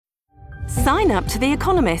Sign up to The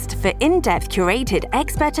Economist for in-depth curated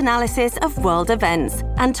expert analysis of world events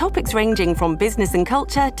and topics ranging from business and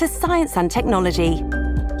culture to science and technology.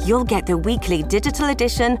 You'll get the weekly digital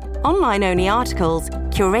edition, online-only articles,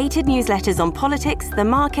 curated newsletters on politics, the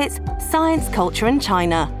markets, science, culture and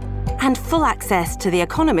China, and full access to The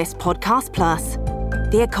Economist Podcast Plus.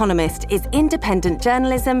 The Economist is independent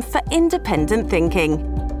journalism for independent thinking.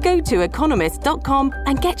 Go to economist.com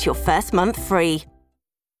and get your first month free.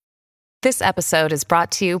 This episode is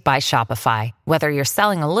brought to you by Shopify. Whether you're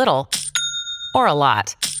selling a little or a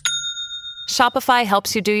lot, Shopify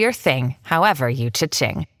helps you do your thing, however you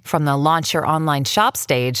cha-ching. From the launch your online shop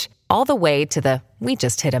stage, all the way to the we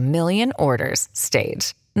just hit 1 million orders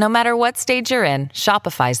stage. No matter what stage you're in,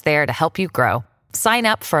 Shopify's there to help you grow. Sign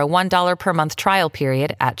up for a $1 per month trial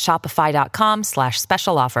period at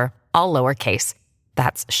shopify.com/special offer, all lowercase.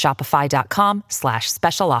 That's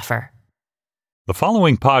shopify.com/special offer. The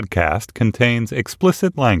following podcast contains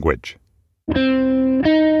explicit language.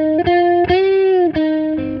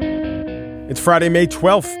 It's Friday, May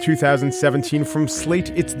 12th, 2017. From Slate,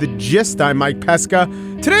 it's The Gist. I'm Mike Pesca.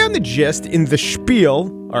 Today on The Gist, in The Spiel,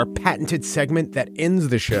 our patented segment that ends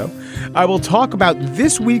the show, I will talk about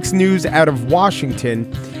this week's news out of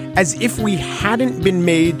Washington as if we hadn't been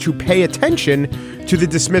made to pay attention to the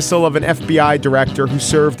dismissal of an FBI director who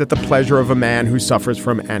served at the pleasure of a man who suffers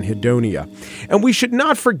from anhedonia. And we should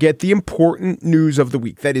not forget the important news of the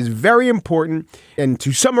week. That is very important. And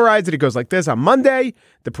to summarize it, it goes like this. On Monday,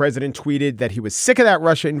 the president tweeted that he was sick of that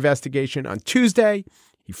Russia investigation. On Tuesday,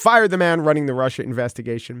 he fired the man running the Russia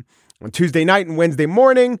investigation. On Tuesday night and Wednesday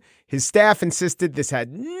morning, his staff insisted this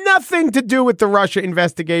had nothing to do with the Russia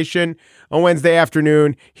investigation. On Wednesday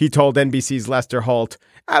afternoon, he told NBC's Lester Holt,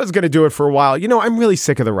 I was going to do it for a while. You know, I'm really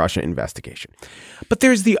sick of the Russia investigation. But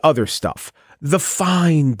there's the other stuff, the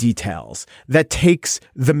fine details that takes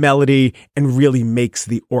the melody and really makes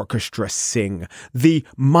the orchestra sing, the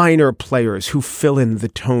minor players who fill in the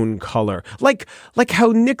tone color, like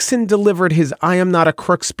how Nixon delivered his I am not a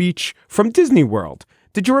crook speech from Disney World.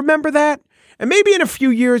 Did you remember that? And maybe in a few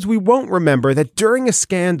years, we won't remember that during a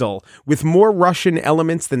scandal with more Russian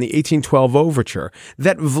elements than the 1812 overture,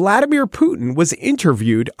 that Vladimir Putin was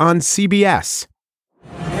interviewed on CBS.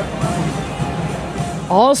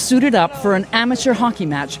 All suited up for an amateur hockey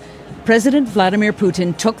match, President Vladimir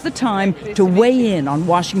Putin took the time to weigh in on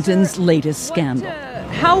Washington's latest scandal.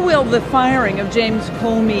 How will the firing of James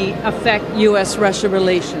Comey affect U.S.-Russia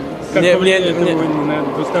relations?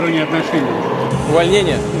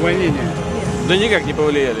 Увольнение? Да никак не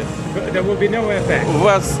повлияли. There will be no effect.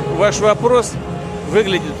 Ваш вопрос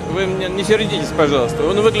выглядит, вы меня не сердитесь, пожалуйста,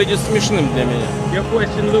 он выглядит смешным для меня. Your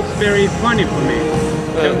question looks very funny for me.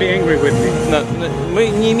 Don't be angry with me. Мы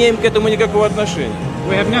не имеем к этому никакого отношения.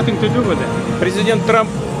 We have nothing to do with it. Президент Трамп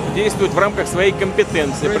действует в рамках своей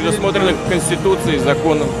компетенции, предусмотренных Конституцией и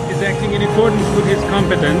законом. He's acting in accordance with his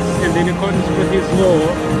competence and in accordance with his law,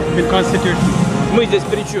 the Constitution. Мы здесь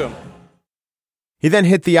при чем? He then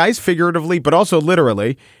hit the ice figuratively, but also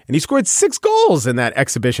literally, and he scored 6 goals in that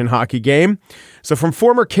exhibition hockey game. So from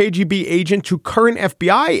former KGB agent to current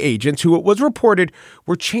FBI agents who it was reported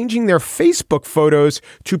were changing their Facebook photos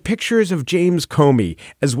to pictures of James Comey,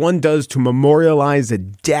 as one does to memorialize a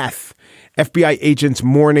death. FBI agents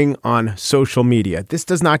mourning on social media. This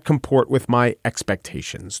does not comport with my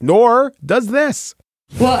expectations, nor does this.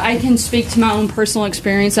 Well, I can speak to my own personal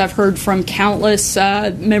experience. I've heard from countless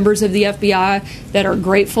members of the FBI that are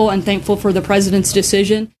grateful and thankful for the president's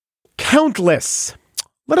decision. Countless.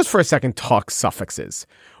 Let us for a second talk suffixes.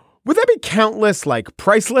 Would that be countless like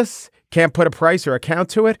priceless, can't put a price or a count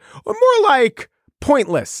to it? Or more like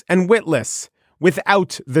pointless and witless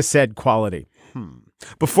without the said quality?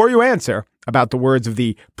 Before you answer about the words of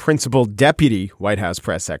the principal deputy White House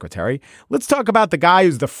press secretary, let's talk about the guy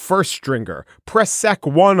who's the first stringer, press sec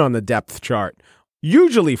 1 on the depth chart.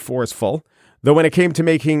 Usually forceful, though when it came to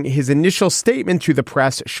making his initial statement to the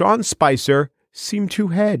press, Sean Spicer seemed to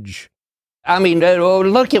hedge. I mean,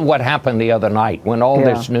 look at what happened the other night when all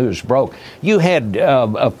this news broke. You had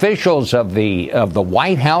officials of the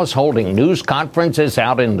White House holding news conferences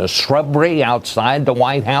out in the shrubbery outside the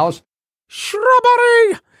White House.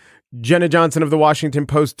 Shrubbery! Jenna Johnson of the Washington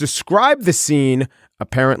Post described the scene,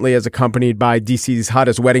 apparently as accompanied by DC's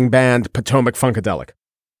hottest wedding band, Potomac Funkadelic.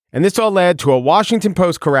 And this all led to a Washington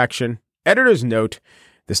Post correction. Editor's note,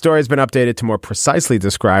 the story has been updated to more precisely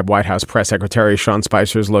describe White House Press Secretary Sean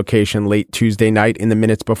Spicer's location late Tuesday night in the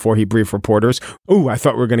minutes before he briefed reporters. Ooh, I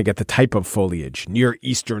thought we were going to get the type of foliage, near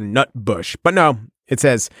eastern nut bush. But no, it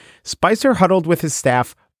says, Spicer huddled with his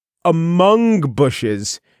staff among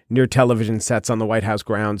bushes near television sets on the White House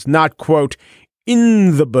grounds, not, quote,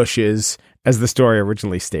 in the bushes, as the story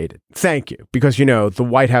originally stated. Thank you, because the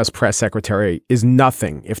White House press secretary is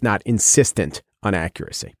nothing if not insistent on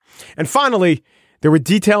accuracy. And finally, there were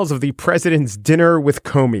details of the president's dinner with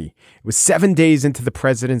Comey. It was 7 days into the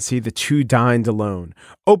presidency. The two dined alone.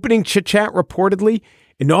 Opening chit-chat reportedly,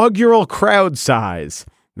 inaugural crowd size.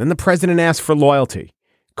 Then the president asked for loyalty.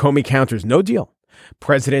 Comey counters, no deal.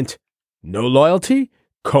 President, no loyalty.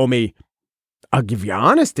 Comey, I'll give you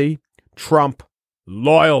honesty. Trump,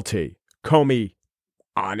 loyalty. Comey,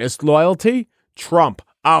 honest loyalty. Trump,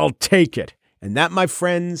 I'll take it. And that, my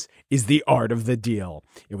friends, is the art of the deal.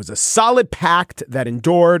 It was a solid pact that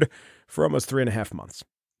endured for almost 3.5 months.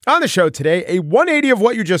 On the show today, a 180 of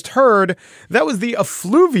what you just heard. That was the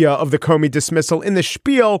effluvia of the Comey dismissal. In the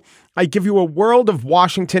spiel, I give you a world of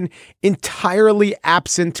Washington entirely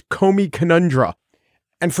absent Comey conundra.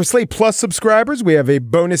 And for Slate Plus subscribers, we have a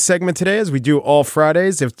bonus segment today, as we do all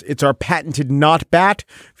Fridays. It's our patented not bat.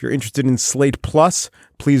 If you're interested in Slate Plus,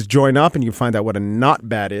 please join up and you find out what a not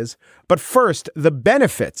bat is. But first, the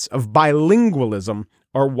benefits of bilingualism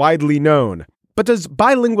are widely known. But does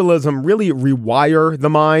bilingualism really rewire the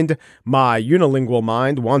mind? My unilingual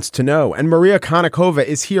mind wants to know. And Maria Konnikova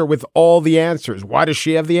is here with all the answers. Why does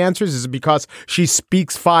she have the answers? Is it because she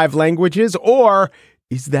speaks 5 languages? Or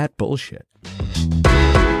is that bullshit?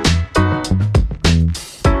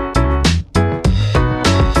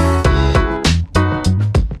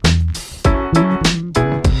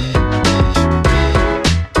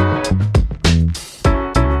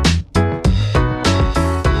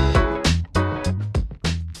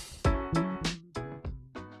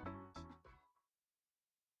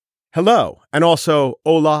 Hello, and also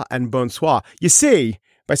hola and bonsoir. You see,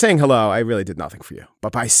 by saying hello, I really did nothing for you.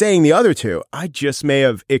 But by saying the other two, I just may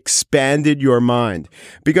have expanded your mind.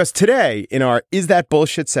 Because today, in our Is That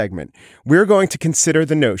Bullshit segment, we're going to consider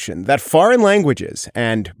the notion that foreign languages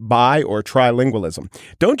and bi- or trilingualism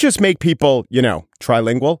don't just make people,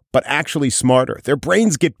 trilingual, but actually smarter. Their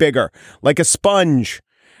brains get bigger, like a sponge.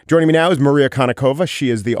 Joining me now is Maria Konnikova. She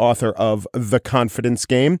is the author of The Confidence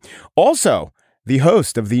Game. Also, the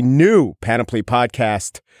host of the new Panoply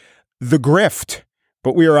podcast, The Grift.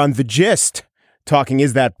 But we are on The Gist, talking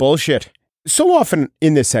Is That Bullshit? So often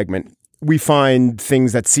in this segment, we find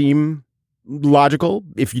things that seem logical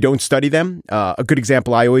if you don't study them. A good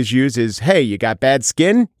example I always use is, hey, you got bad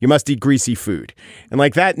skin? You must eat greasy food. And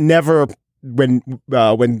like that never, when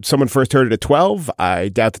someone first heard it at 12, I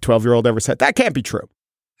doubt the 12-year-old ever said, that can't be true.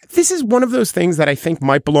 This is one of those things that I think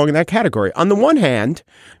might belong in that category. On the one hand,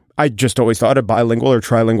 I just always thought a bilingual or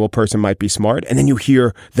trilingual person might be smart. And then you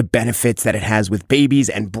hear the benefits that it has with babies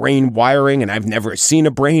and brain wiring. And I've never seen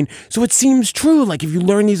a brain. So it seems true. Like if you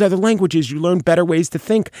learn these other languages, you learn better ways to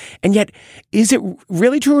think. And yet, is it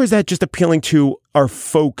really true, or is that just appealing to our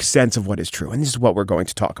folk sense of what is true? And this is what we're going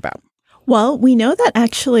to talk about. Well, we know that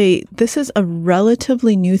actually this is a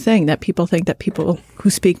relatively new thing, that people think that people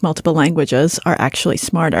who speak multiple languages are actually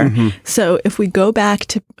smarter. Mm-hmm. So if we go back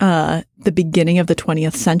to the beginning of the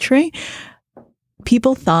 20th century,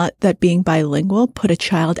 people thought that being bilingual put a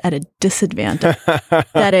child at a disadvantage,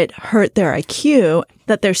 that it hurt their IQ,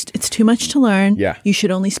 that it's too much to learn. Yeah. You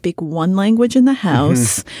should only speak one language in the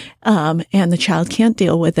house, and the child can't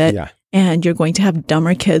deal with it. Yeah. And you're going to have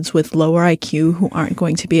dumber kids with lower IQ who aren't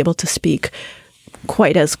going to be able to speak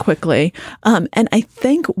quite as quickly. And I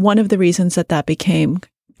think one of the reasons that became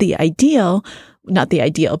the ideal, not the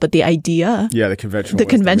ideal, but the idea. Yeah, the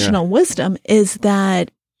conventional wisdom is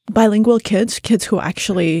that bilingual kids who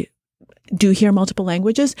actually do hear multiple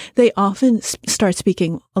languages, they often start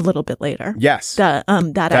speaking a little bit later. Yes. That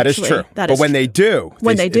is true. But when they do,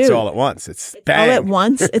 it's all at once. It's bang. All at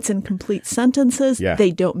once. It's in complete sentences. Yeah.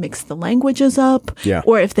 They don't mix the languages up. Yeah.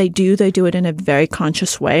 Or if they do it in a very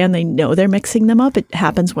conscious way and they know they're mixing them up. It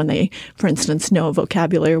happens when they, for instance, know a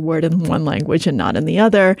vocabulary word in one language and not in the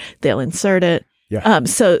other. They'll insert it. Yeah.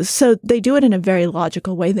 So they do it in a very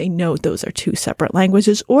logical way. They know those are 2 separate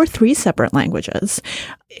languages or 3 separate languages.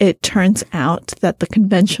 It turns out that the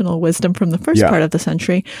conventional wisdom from the first part of the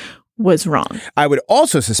century was wrong. I would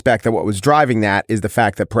also suspect that what was driving that is the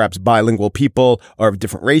fact that perhaps bilingual people are of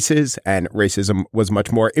different races, and racism was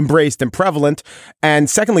much more embraced and prevalent. And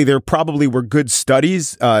secondly, there probably were good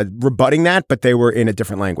studies rebutting that, but they were in a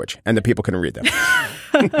different language and the people couldn't read them.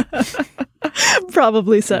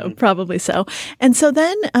 Probably so. And so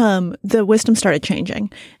then the wisdom started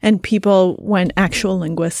changing, and when actual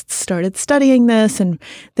linguists started studying this, and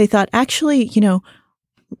they thought, actually,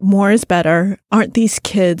 more is better. Aren't these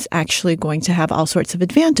kids actually going to have all sorts of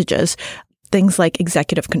advantages? things like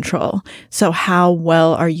executive control. So how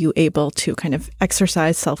well are you able to kind of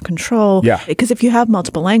exercise self-control? Yeah. Because if you have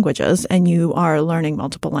multiple languages and you are learning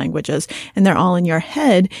multiple languages and they're all in your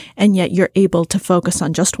head, and yet you're able to focus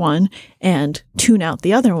on just one and tune out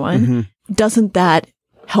the other one, doesn't that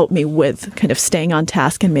help me with kind of staying on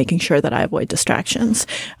task and making sure that I avoid distractions?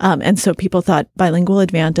 And so people thought bilingual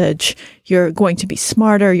advantage, you're going to be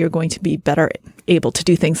smarter, you're going to be better able to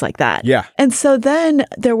do things like that. Yeah. And so then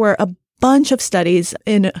there were a bunch of studies.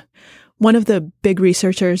 In one of the big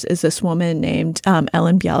researchers is this woman named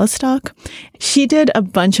Ellen Bialystok. She did a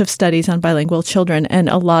bunch of studies on bilingual children, and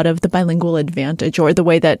a lot of the bilingual advantage, or the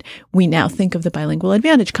way that we now think of the bilingual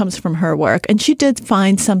advantage, comes from her work. And she did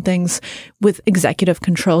find some things with executive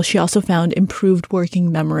control. She also found improved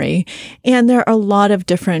working memory. And there are a lot of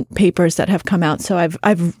different papers that have come out. So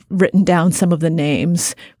I've written down some of the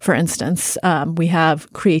names. For instance, we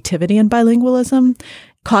have creativity and bilingualism,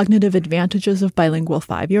 cognitive advantages of bilingual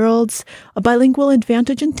 5-year-olds, a bilingual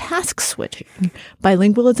advantage in task switching.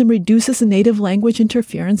 Bilingualism reduces native language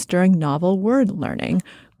interference during novel word learning.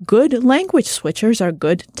 Good language switchers are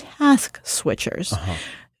good task switchers.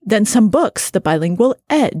 Then some books, The Bilingual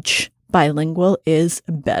Edge. Bilingual is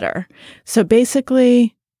better. So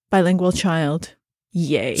basically, bilingual child,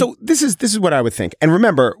 yay. So this is what I would think. And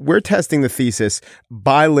remember, we're testing the thesis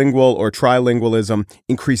bilingual or trilingualism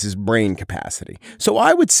increases brain capacity. So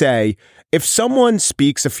I would say if someone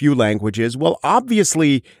speaks a few languages, well,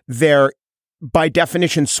 obviously they're by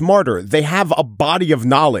definition smarter. They have a body of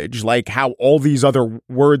knowledge, like how all these other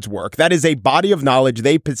words work. That is a body of knowledge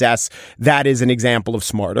they possess. That is an example of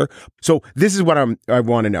smarter. So this is what I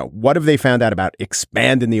want to know. What have they found out about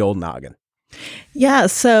expanding the old noggin? Yeah.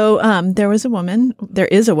 So there is a woman,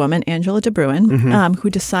 Angela de Bruin, who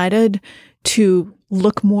decided to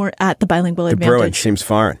look more at the bilingual advantage. De Bruin seems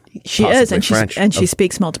foreign. She is, and she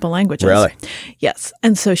speaks multiple languages. Really? Yes.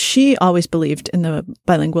 And so she always believed in the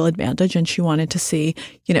bilingual advantage, and she wanted to see,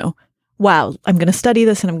 wow, I'm going to study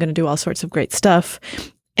this and I'm going to do all sorts of great stuff.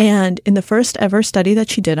 And in the first ever study that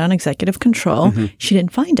she did on executive control, she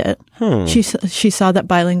didn't find it. She saw that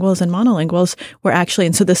bilinguals and monolinguals were actually,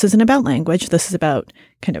 and so this isn't about language, this is about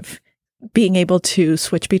kind of being able to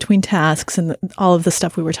switch between tasks and all of the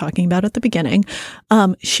stuff we were talking about at the beginning.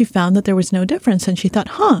 She found that there was no difference, and she thought,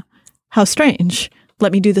 how strange.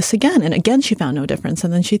 Let me do this again. And again, she found no difference.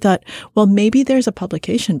 And then she thought, well, maybe there's a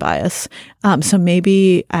publication bias. So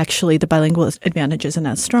maybe actually the bilingual advantage isn't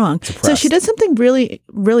as strong. So she did something really,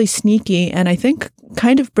 really sneaky and I think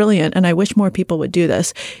kind of brilliant. And I wish more people would do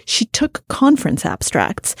this. She took conference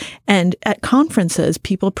abstracts, and at conferences,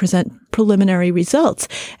 people present preliminary results.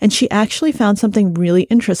 And she actually found something really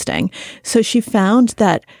interesting. So she found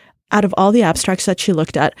that out of all the abstracts that she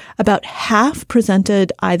looked at, about half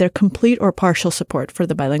presented either complete or partial support for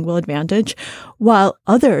the bilingual advantage, while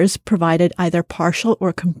others provided either partial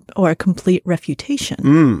or complete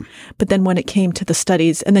refutation. But then when it came to the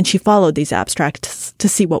studies, and then she followed these abstracts to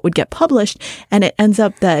see what would get published, and it ends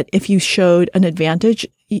up that if you showed an advantage,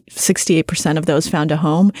 68% of those found a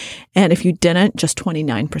home, and if you didn't, just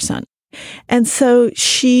 29%. And so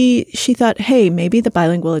she thought, hey, maybe the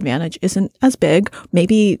bilingual advantage isn't as big.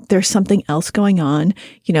 Maybe there's something else going on.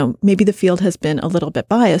 Maybe the field has been a little bit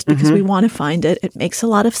biased because we want to find it. It makes a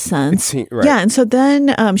lot of sense. Right. Yeah. And so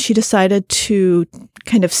then she decided to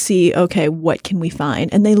kind of see, okay, what can we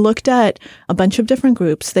find? And they looked at a bunch of different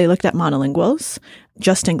groups. They looked at monolinguals,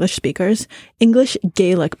 just English speakers, English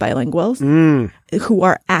Gaelic bilinguals who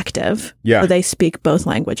are active, so they speak both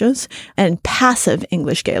languages, and passive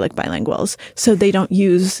English Gaelic bilinguals, so they don't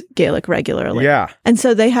use Gaelic regularly. Yeah. And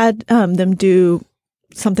so they had them do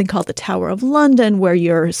something called the Tower of London, where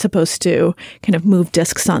you're supposed to kind of move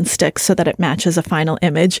discs on sticks so that it matches a final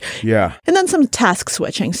image. Yeah. And then some task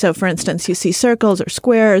switching. So for instance, you see circles or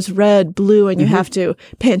squares, red, blue, and you have to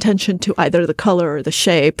pay attention to either the color or the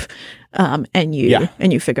shape. And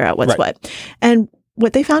you figure out what's what. And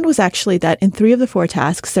what they found was actually that in 3 of the 4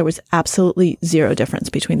 tasks, there was absolutely zero difference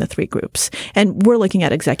between the 3 groups. And we're looking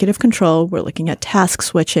at executive control. We're looking at task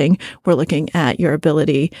switching. We're looking at your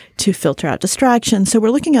ability to filter out distractions. So we're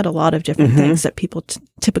looking at a lot of different things that people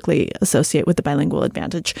typically associate with the bilingual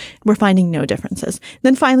advantage. We're finding no differences.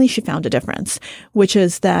 Then finally, she found a difference, which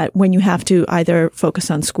is that when you have to either focus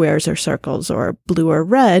on squares or circles or blue or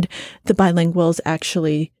red, the bilinguals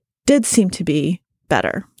actually did seem to be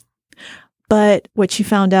better. But what she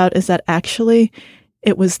found out is that actually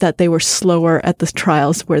it was that they were slower at the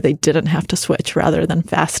trials where they didn't have to switch rather than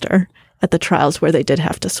faster at the trials where they did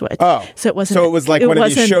have to switch. Oh. So it wasn't. So it was like one of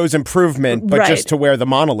these shows improvement, but just to where the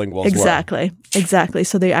monolinguals were. Exactly.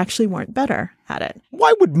 So they actually weren't better at it.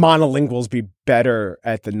 Why would monolinguals be better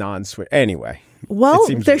at the non-switch. Anyway. Well,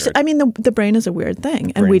 weird. I mean, the brain is a weird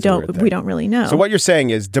thing, and we don't really know. So what you're saying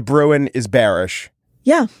is De Bruin is bearish.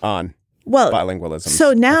 Yeah. On bilingualism.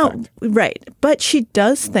 So now, right. But she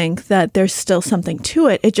does think that there's still something to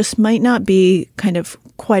it. It just might not be kind of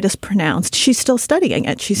quite as pronounced. She's still studying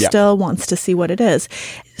it. She still wants to see what it is.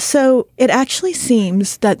 So it actually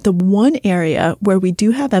seems that the one area where we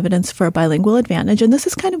do have evidence for a bilingual advantage, and this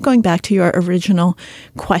is kind of going back to your original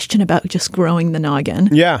question about just growing the noggin.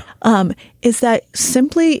 Yeah. Is that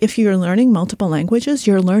simply if you're learning multiple languages,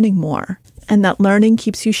 you're learning more. And that learning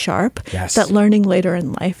keeps you sharp. Yes. That learning later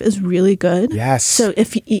in life is really good. Yes. So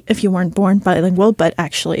if you weren't born bilingual but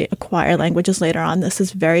actually acquire languages later on, this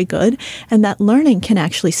is very good. And that learning can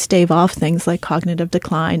actually stave off things like cognitive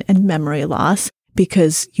decline and memory loss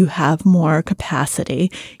because you have more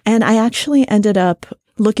capacity. And I actually ended up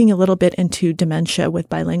looking a little bit into dementia with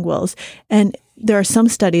bilinguals. And there are some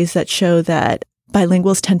studies that show that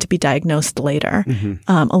bilinguals tend to be diagnosed later,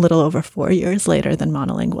 a little over 4 years later than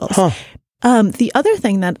monolinguals. Huh. The other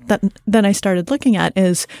thing that then I started looking at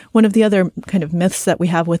is one of the other kind of myths that we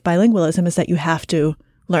have with bilingualism is that you have to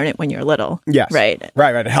learn it when you're little. Yes. Right.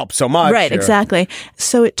 It helps so much. Right, exactly.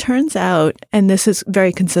 So it turns out, and this is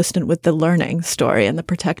very consistent with the learning story and the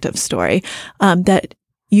protective story, that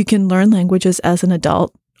you can learn languages as an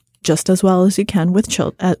adult just as well as you can with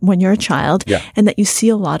when you're a child, and that you see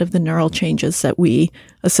a lot of the neural changes that we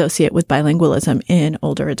associate with bilingualism in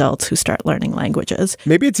older adults who start learning languages.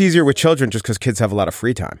 Maybe it's easier with children just because kids have a lot of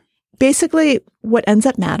free time. Basically, what ends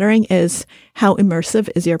up mattering is how immersive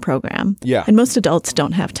is your program. Yeah. And most adults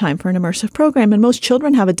don't have time for an immersive program, and most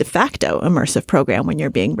children have a de facto immersive program when you're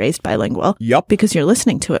being raised bilingual. Yep. Because you're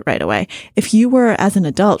listening to it right away. If you were, as an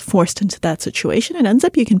adult, forced into that situation, it ends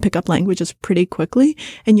up you can pick up languages pretty quickly,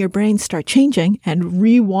 and your brains start changing and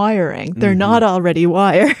rewiring. They're not already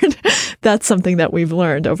wired. That's something that we've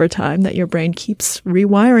learned over time, that your brain keeps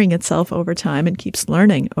rewiring itself over time and keeps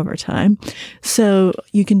learning over time. So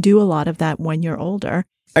you can do a lot of that when you're older.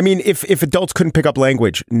 I mean, if adults couldn't pick up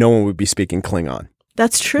language, no one would be speaking Klingon.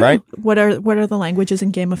 That's true. Right? What are the languages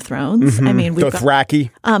in Game of Thrones? I mean, we've Dothraki.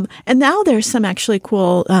 And now there's some actually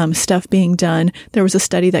cool stuff being done. There was a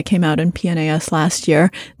study that came out in PNAS last year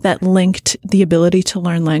that linked the ability to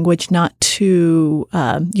learn language not to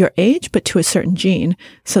your age, but to a certain gene,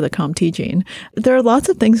 so the COMT gene. There are lots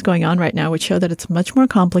of things going on right now which show that it's much more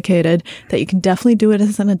complicated, that you can definitely do it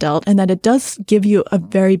as an adult, and that it does give you a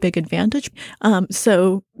very big advantage.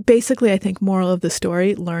 So basically, I think moral of the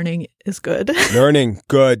story, learning is good. Learning,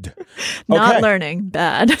 good. Not learning,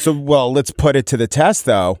 bad. So, let's put it to the test,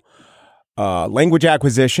 though. Language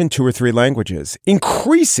acquisition, 2 or 3 languages,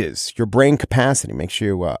 increases your brain capacity, makes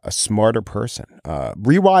you a smarter person.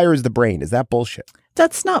 Rewires the brain. Is that bullshit?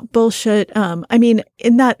 That's not bullshit. I mean,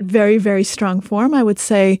 in that very, very strong form, I would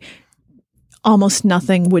say almost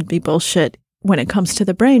nothing would be bullshit when it comes to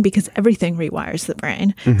the brain, because everything rewires the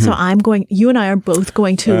brain. So you and I are both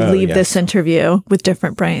going to leave this interview with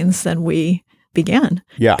different brains than we began.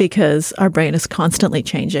 Yeah. Because our brain is constantly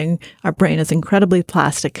changing. Our brain is incredibly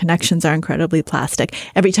plastic. Connections are incredibly plastic.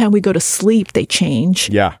 Every time we go to sleep, they change.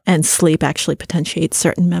 Yeah. And sleep actually potentiates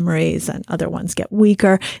certain memories and other ones get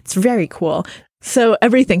weaker. It's very cool. So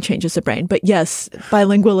everything changes the brain. But yes,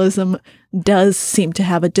 bilingualism does seem to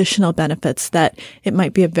have additional benefits, that it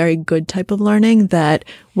might be a very good type of learning that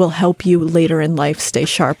will help you later in life stay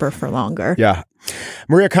sharper for longer. Yeah.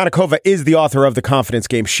 Maria Konnikova is the author of The Confidence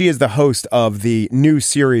Game. She is the host of the new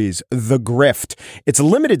series, The Grift. It's a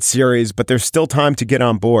limited series, but there's still time to get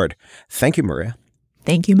on board. Thank you, Maria.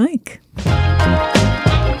 Thank you, Mike.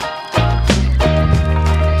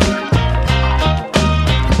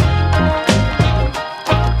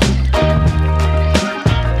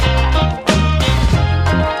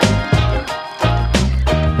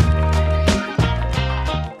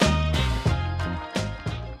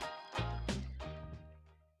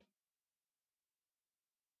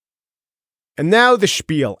 And now the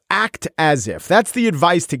spiel. Act as if. That's the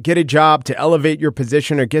advice to get a job, to elevate your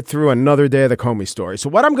position, or get through another day of the Comey story.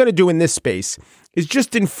 So what I'm going to do in this space is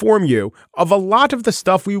just inform you of a lot of the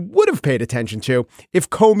stuff we would have paid attention to if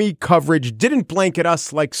Comey coverage didn't blanket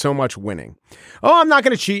us like so much winning. Oh, I'm not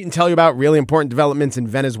going to cheat and tell you about really important developments in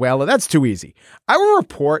Venezuela. That's too easy. I will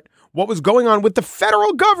report what was going on with the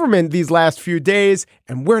federal government these last few days,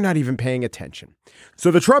 and we're not even paying attention.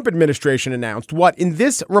 So the Trump administration announced what, in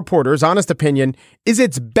this reporter's honest opinion, is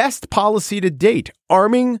its best policy to date: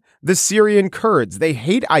 arming the Syrian Kurds. They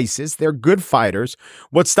hate ISIS. They're good fighters.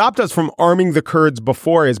 What stopped us from arming the Kurds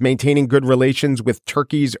before is maintaining good relations with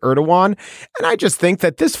Turkey's Erdogan. And I just think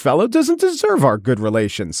that this fellow doesn't deserve our good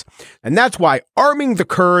relations. And that's why arming the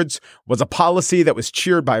Kurds was a policy that was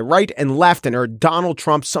cheered by right and left and earned Donald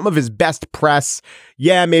Trump some of his best press.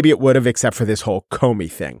 Yeah, maybe it would have, except for this whole Comey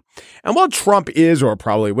thing. And while Trump is, or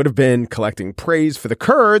probably would have been, collecting praise for the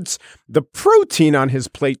Kurds, the protein on his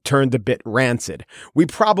plate turned a bit rancid. We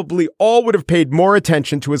probably all would have paid more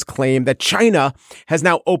attention to his claim that China has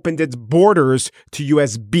now opened its borders to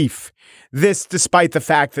U.S. beef. This despite the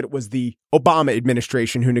fact that it was the Obama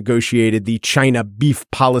administration who negotiated the China beef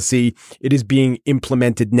policy. It is being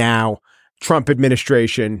implemented now. Trump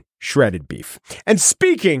administration, shredded beef. And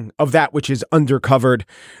speaking of that which is undercovered,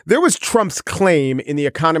 there was Trump's claim in the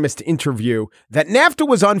Economist interview that NAFTA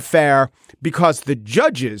was unfair because the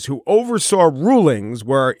judges who oversaw rulings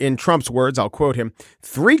were, in Trump's words, I'll quote him,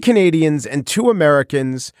 3 Canadians and 2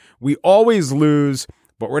 Americans. We always lose,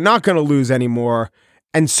 but we're not going to lose anymore.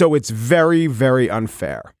 And so it's very, very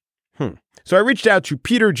unfair. So I reached out to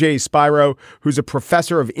Peter J. Spiro, who's a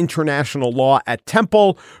professor of international law at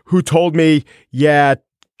Temple, who told me, yeah,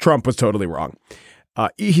 Trump was totally wrong.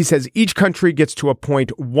 He says each country gets to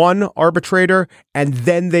appoint 1 arbitrator and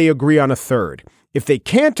then they agree on a third. If they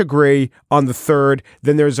can't agree on the third,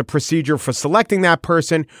 then there's a procedure for selecting that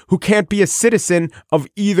person who can't be a citizen of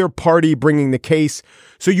either party bringing the case.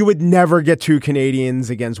 So you would never get 2 Canadians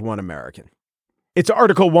against 1 American. It's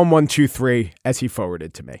Article 1123 as he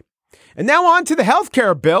forwarded to me. And now on to the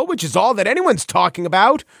healthcare bill, which is all that anyone's talking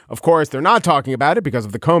about. Of course, they're not talking about it because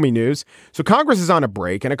of the Comey news. So Congress is on a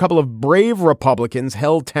break, and a couple of brave Republicans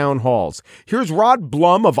held town halls. Here's Rod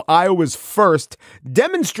Blum of Iowa's First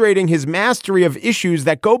demonstrating his mastery of issues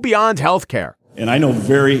that go beyond healthcare. And I know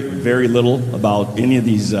very, very little about any of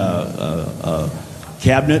these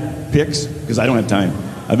cabinet picks because I don't have time.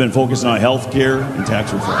 I've been focusing on healthcare and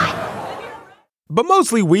tax reform. But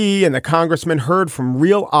mostly we and the congressman heard from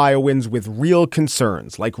real Iowans with real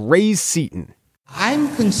concerns, like Ray Seaton.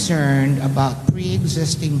 I'm concerned about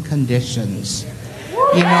pre-existing conditions.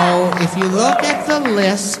 You know, if you look at the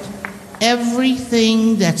list,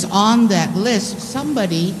 everything that's on that list,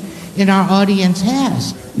 somebody in our audience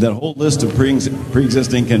has. That whole list of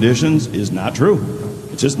pre-existing conditions is not true.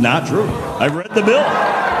 It's just not true. I've read the bill.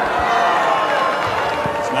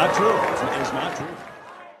 It's not true. It's not true.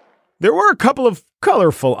 There were a couple of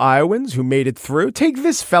colorful Iowans who made it through. Take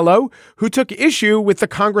this fellow who took issue with the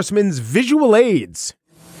congressman's visual aids.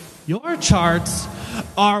 Your charts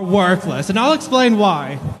are worthless, and I'll explain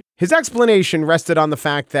why. His explanation rested on the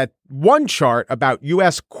fact that one chart about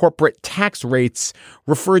U.S. corporate tax rates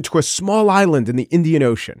referred to a small island in the Indian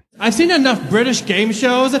Ocean. I've seen enough British game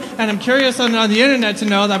shows, and I'm curious on the internet to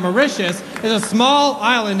know that Mauritius is a small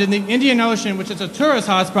island in the Indian Ocean, which is a tourist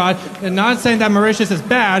hotspot. And not saying that Mauritius is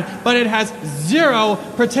bad, but it has zero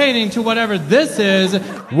pertaining to whatever this is.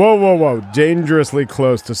 Whoa. Dangerously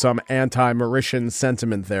close to some anti-Mauritian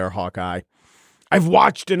sentiment there, Hawkeye. I've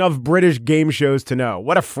watched enough British game shows to know.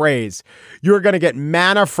 What a phrase. You are going to get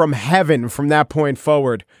manna from heaven from that point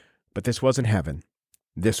forward. But this wasn't heaven.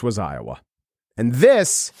 This was Iowa. And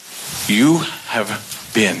this... You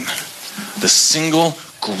have been the single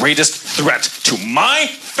greatest threat to my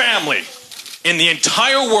family in the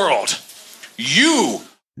entire world. You...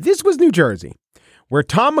 This was New Jersey, where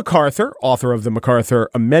Tom MacArthur, author of the MacArthur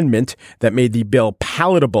Amendment that made the bill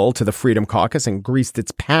palatable to the Freedom Caucus and greased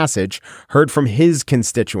its passage, heard from his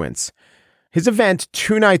constituents. His event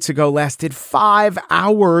 2 nights ago lasted 5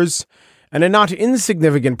 hours, and a not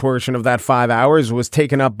insignificant portion of that 5 hours was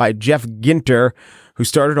taken up by Jeff Ginter, who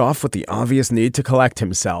started off with the obvious need to collect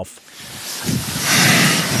himself.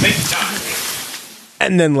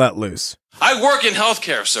 And then let loose. I work in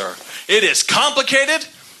healthcare, sir. It is complicated.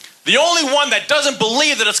 The only one that doesn't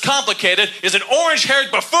believe that it's complicated is an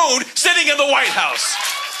orange-haired buffoon sitting in the White House.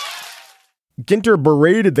 Ginter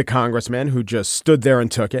berated the congressman who just stood there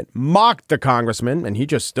and took it, mocked the congressman, and he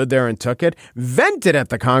just stood there and took it, vented at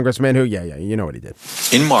the congressman who, you know what he did.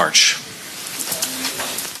 In March,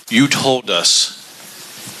 you told us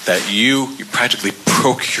that you practically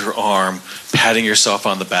broke your arm patting yourself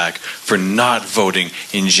on the back for not voting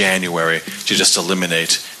in January to just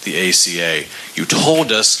eliminate the ACA. You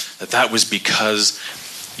told us that was because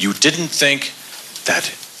you didn't think that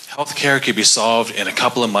healthcare could be solved in a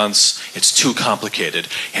couple of months. It's too complicated.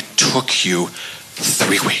 It took you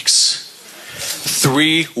 3 weeks.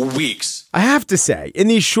 3 weeks. I have to say, in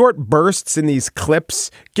these short bursts, in these clips,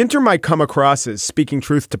 Ginter might come across as speaking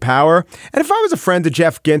truth to power. And if I was a friend of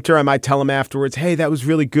Jeff Ginter, I might tell him afterwards, hey, that was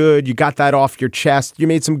really good. You got that off your chest. You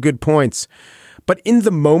made some good points. But in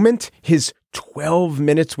the moment, his 12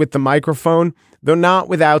 minutes with the microphone, though not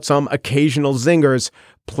without some occasional zingers,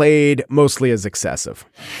 played mostly as excessive.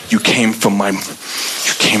 You came from my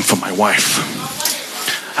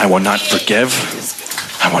wife. I will not forgive.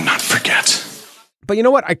 I will not forget. But you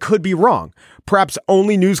know what? I could be wrong. Perhaps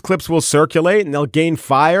only news clips will circulate and they'll gain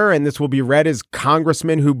fire, and this will be read as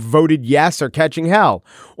congressmen who voted yes are catching hell.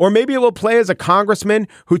 Or maybe it will play as a congressman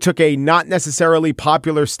who took a not necessarily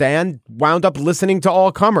popular stand, wound up listening to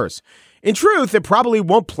all comers. In truth, it probably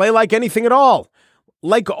won't play like anything at all.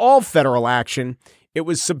 Like all federal action, it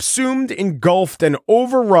was subsumed, engulfed, and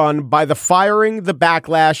overrun by the firing, the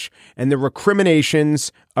backlash, and the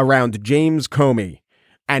recriminations around James Comey.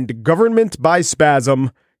 And government by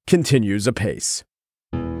spasm continues apace.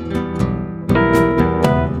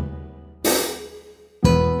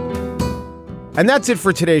 And that's it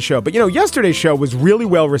for today's show. But, yesterday's show was really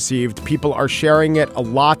well received. People are sharing it a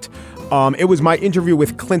lot. It was my interview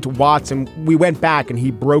with Clint Watts, and we went back and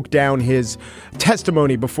he broke down his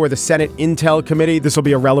testimony before the Senate Intel Committee. This will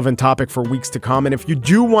be a relevant topic for weeks to come. And if you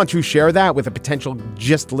do want to share that with a potential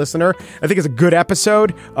Gist listener, I think it's a good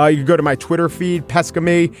episode. You can go to my Twitter feed, Pesca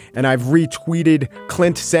Me, and I've retweeted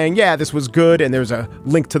Clint saying, yeah, this was good. And there's a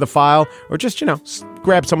link to the file, or just,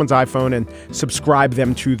 grab someone's iPhone and subscribe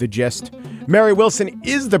them to The Gist. Mary Wilson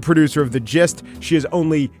is the producer of The Gist. She is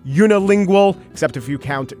only unilingual, except if you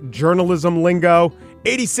count journalism lingo.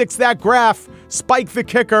 86 that graph, Spike the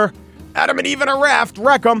kicker, Adam and Eve in a raft,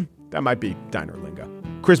 wreck 'em. That might be diner lingo.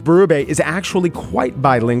 Chris Berube is actually quite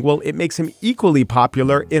bilingual. It makes him equally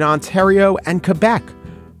popular in Ontario and Quebec,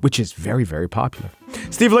 which is very, very popular.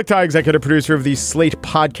 Steve Lichtai, executive producer of the Slate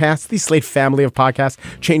podcast, the Slate family of podcasts,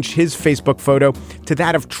 changed his Facebook photo to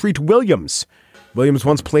that of Treat Williams. Williams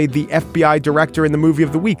once played the FBI director in the movie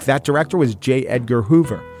of the week. That director was J. Edgar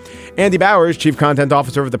Hoover. Andy Bowers, chief content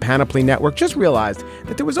officer of the Panoply Network, just realized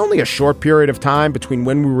that there was only a short period of time between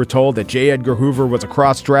when we were told that J. Edgar Hoover was a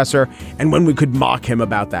cross-dresser and when we could mock him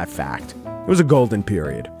about that fact. It was a golden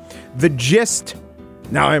period. The Gist.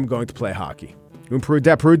 Now I am going to play hockey. Un Peru,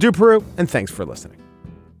 de Peru, du Peru, and thanks for listening.